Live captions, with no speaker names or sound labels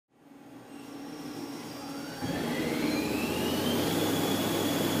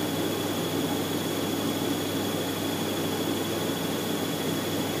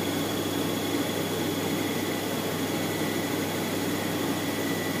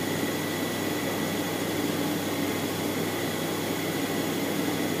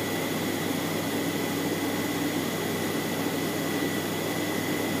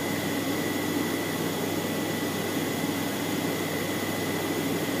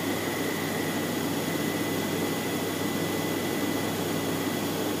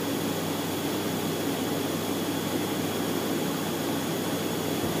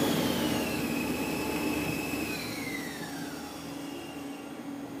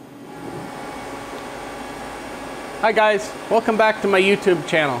Hi guys, welcome back to my YouTube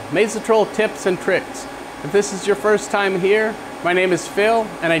channel, Mazatrol Tips and Tricks. If this is your first time here, my name is Phil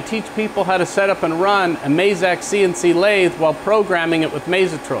and I teach people how to set up and run a Mazatrol CNC lathe while programming it with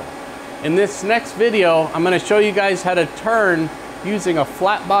Mazatrol. In this next video, I'm going to show you guys how to turn using a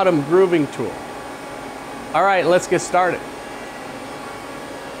flat bottom grooving tool. Alright, let's get started.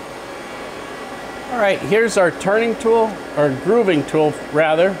 Alright, here's our turning tool, or grooving tool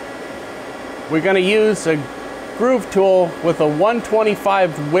rather. We're going to use a groove tool with a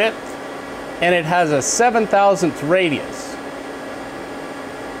 1/25 width and it has a 7/1000th radius.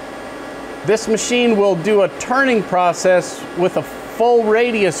 This machine will do a turning process with a full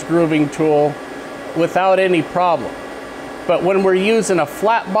radius grooving tool without any problem. But when we're using a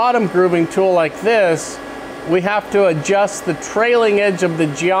flat bottom grooving tool like this, we have to adjust the trailing edge of the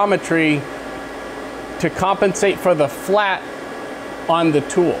geometry to compensate for the flat on the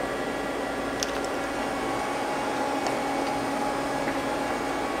tool.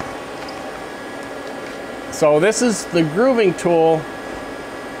 So this is the grooving tool.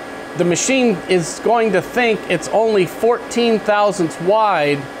 The machine is going to think it's only 14/1000ths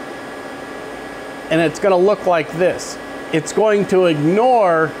wide and it's going to look like this. It's going to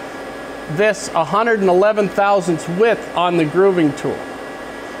ignore this 111/1000ths width on the grooving tool.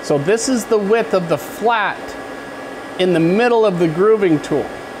 So this is the width of the flat in the middle of the grooving tool.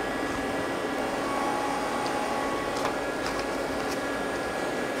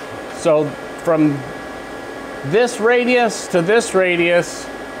 So from this radius to this radius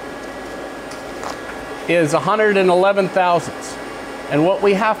is 111/1000ths. And what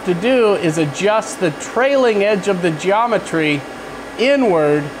we have to do is adjust the trailing edge of the geometry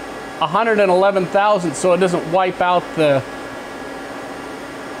inward 111/1000ths so it doesn't wipe out the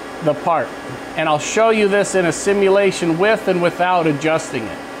part. And I'll show you this in a simulation with and without adjusting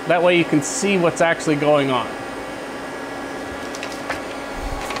it. That way you can see what's actually going on.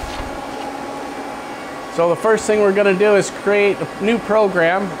 So the first thing we're going to do is create a new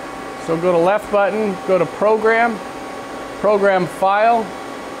program. So go to left button, go to program, program file,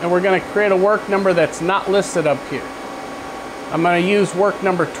 and we're going to create a work number that's not listed up here. I'm going to use work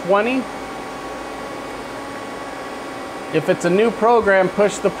number 20. If it's a new program,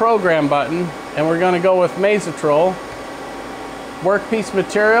 push the program button, and we're going to go with Mazatrol. Workpiece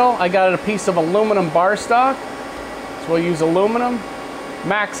material, I got a piece of aluminum bar stock, so we'll use aluminum.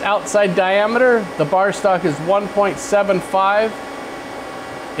 Max outside diameter, the bar stock is 1.75.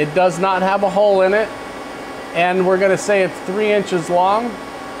 It does not have a hole in it, and we're going to say it's 3 inches long.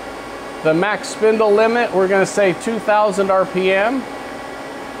 The max spindle limit, we're going to say 2000 RPM.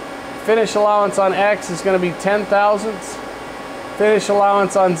 Finish allowance on X is going to be 10 thousandths. Finish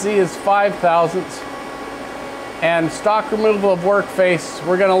allowance on Z is 5 thousandths. And stock removal of work face,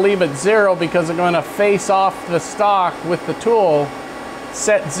 we're going to leave it 0 because we're going to face off the stock with the tool,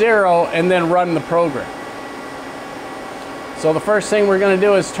 set 0, and then run the program. So the first thing we're going to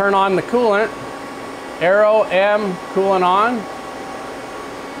do is turn on the coolant. Arrow M, coolant on.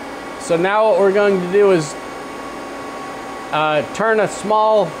 So now what we're going to do is turn a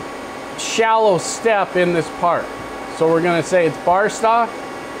small shallow step in this part. So we're going to say it's bar stock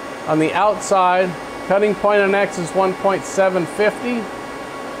on the outside. Cutting point on X is 1.750.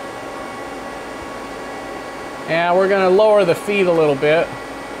 And we're going to lower the feet a little bit.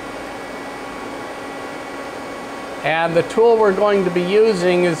 And the tool we're going to be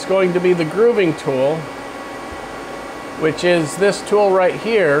using is going to be the grooving tool, which is this tool right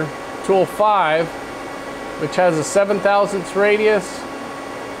here, tool 5, which has a 7/1000ths radius,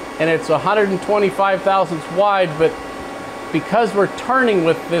 and it's 125/1000ths wide, but because we're turning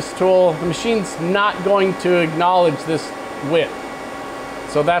with this tool, the machine's not going to acknowledge this width.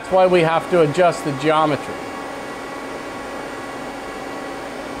 So that's why we have to adjust the geometry.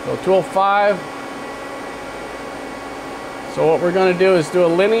 So tool 5. So what we're going to do is do a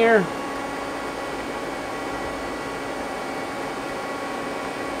linear.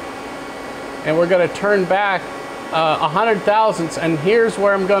 And we're going to turn back 100/1000ths, and here's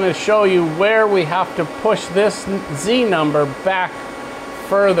where I'm going to show you where we have to push this Z number back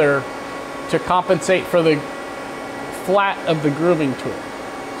further to compensate for the flat of the grooving tool.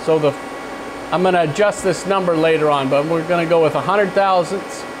 So I'm going to adjust this number later on, but we're going to go with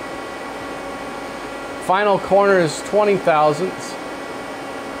 100/1000ths. Final corner is 20 thousandths.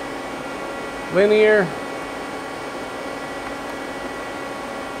 Linear.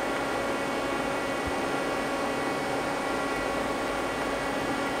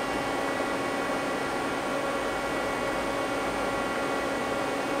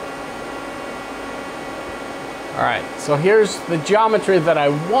 All right, so here's the geometry that I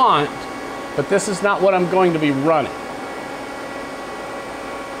want. but this is not what I'm going to be running.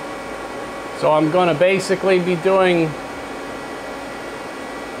 So I'm going to basically be doing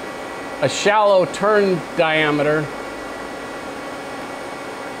a shallow turn diameter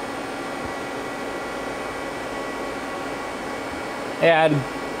and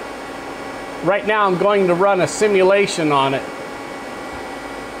right now I'm going to run a simulation on it.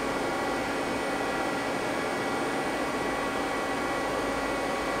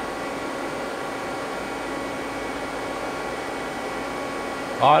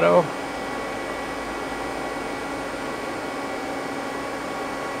 Auto.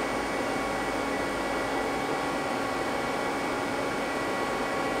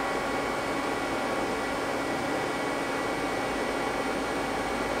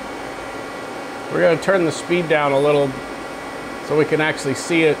 We're going to turn the speed down a little so we can actually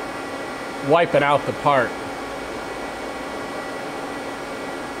see it wiping out the part.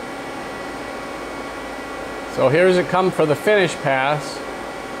 So here's it come for the finish pass.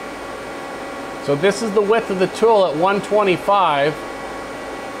 So this is the width of the tool at 125.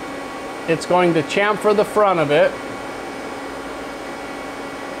 It's going to chamfer the front of it.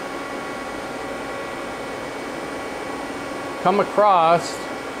 Come across.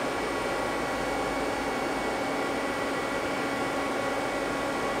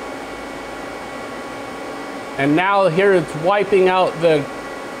 And now here it's wiping out the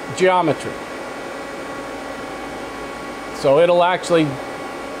geometry. So it'll actually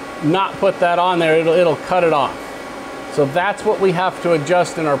not put that on there, it'll cut it off. So that's what we have to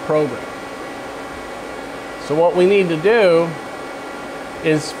adjust in our program. So what we need to do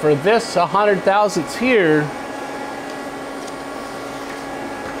is for this 100 thousandths here,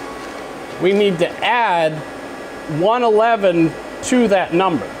 we need to add 111 to that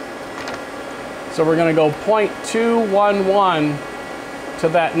number. So we're going to go 0.211 to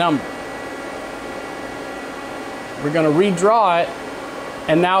that number. We're going to redraw it,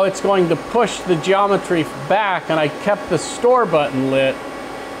 and now it's going to push the geometry back, and I kept the store button lit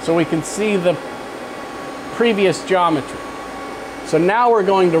so we can see the previous geometry. So now we're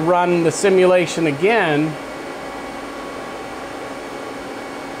going to run the simulation again.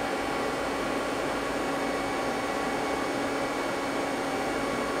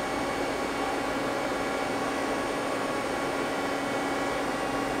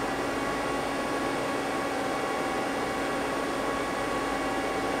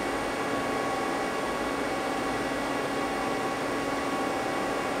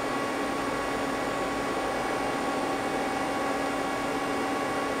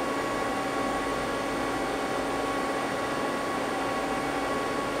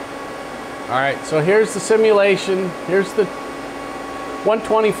 All right, so here's the simulation. Here's the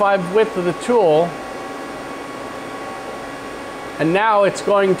 125 width of the tool. And now it's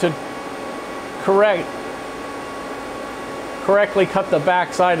going to correctly cut the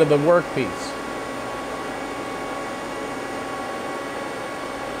back side of the workpiece.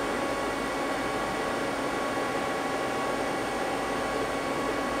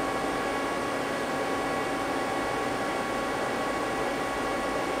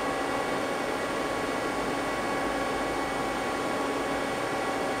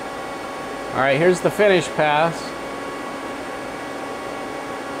 All right, here's the finish pass.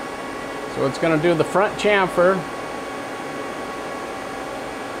 So it's going to do the front chamfer.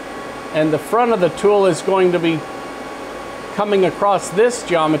 And the front of the tool is going to be coming across this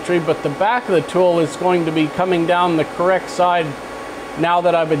geometry, but the back of the tool is going to be coming down the correct side now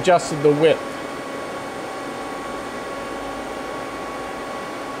that I've adjusted the width.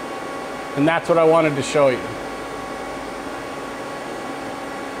 And that's what I wanted to show you.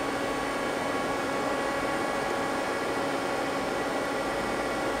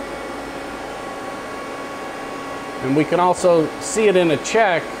 And we can also see it in a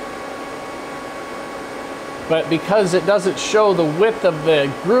check, but because it doesn't show the width of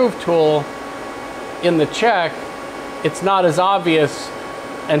the groove tool in the check, it's not as obvious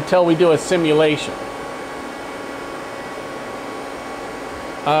until we do a simulation.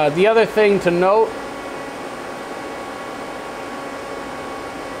 The other thing to note,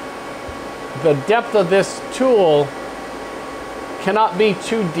 the depth of this tool cannot be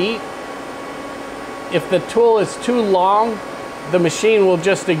too deep. If the tool is too long, the machine will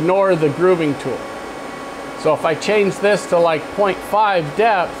just ignore the grooving tool. So if I change this to like 0.5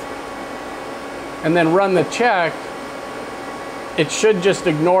 depth and then run the check, it should just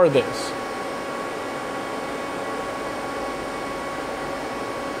ignore this.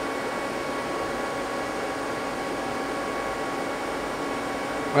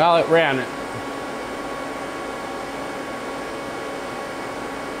 Well, it ran it.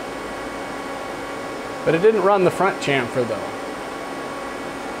 But it didn't run the front chamfer though.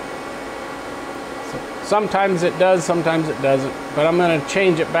 So sometimes it does, sometimes it doesn't. But I'm going to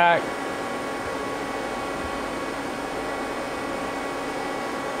change it back.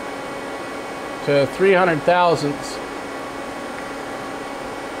 To 300 thousandths.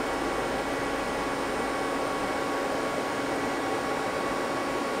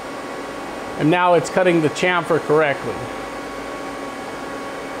 And now it's cutting the chamfer correctly.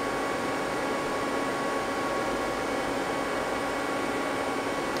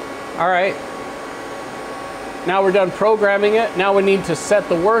 All right. Now we're done programming it. Now we need to set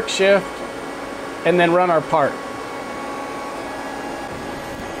the work shift and then run our part.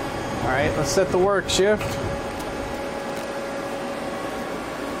 All right, let's set the work shift.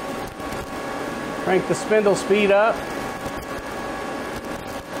 Crank the spindle speed up.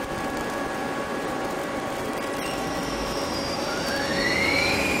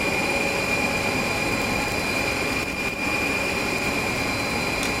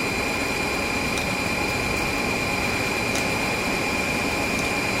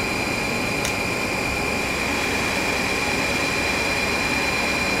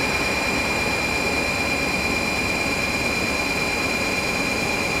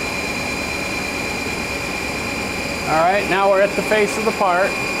 All right, now we're at the face of the part.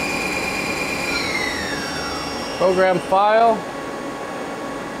 Program file.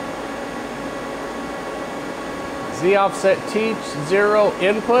 Z offset teach 0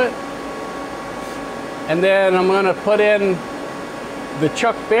 input. And then I'm going to put in the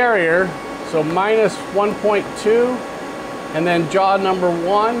chuck barrier, so minus 1.2, and then jaw number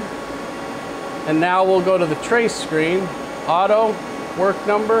 1. And now we'll go to the trace screen. Auto, work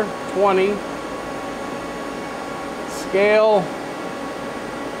number 20. Scale.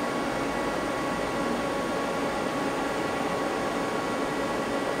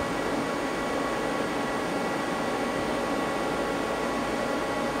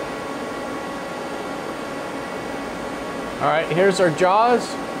 All right, here's our jaws.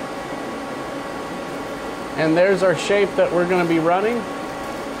 And there's our shape that we're going to be running.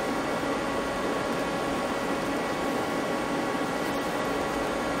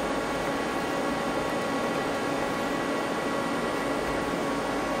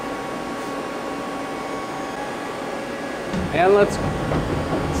 And let's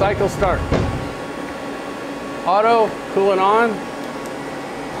cycle start. Auto, cooling on.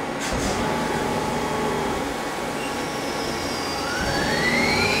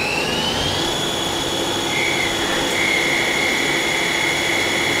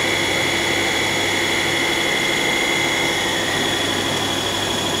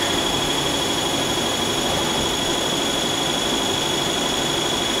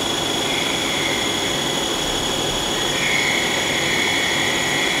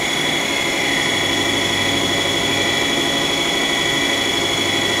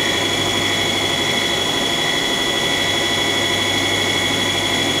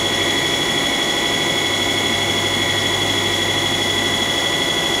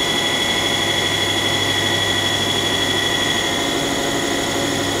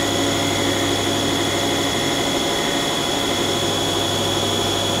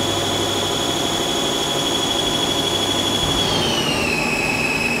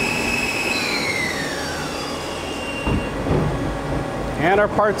 And our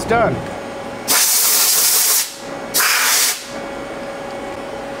part's done.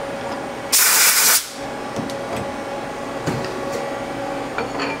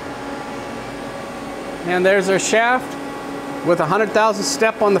 And there's our shaft with a 100,000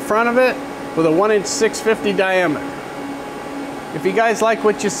 step on the front of it with a 1" 650 diameter. If you guys like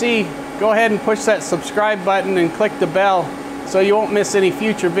what you see, go ahead and push that subscribe button and click the bell so you won't miss any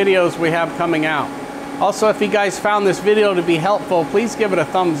future videos we have coming out. Also, if you guys found this video to be helpful, please give it a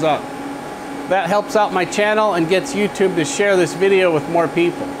thumbs up. That helps out my channel and gets YouTube to share this video with more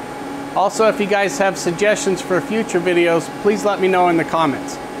people. Also, if you guys have suggestions for future videos, please let me know in the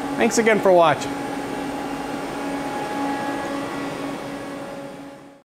comments. Thanks again for watching.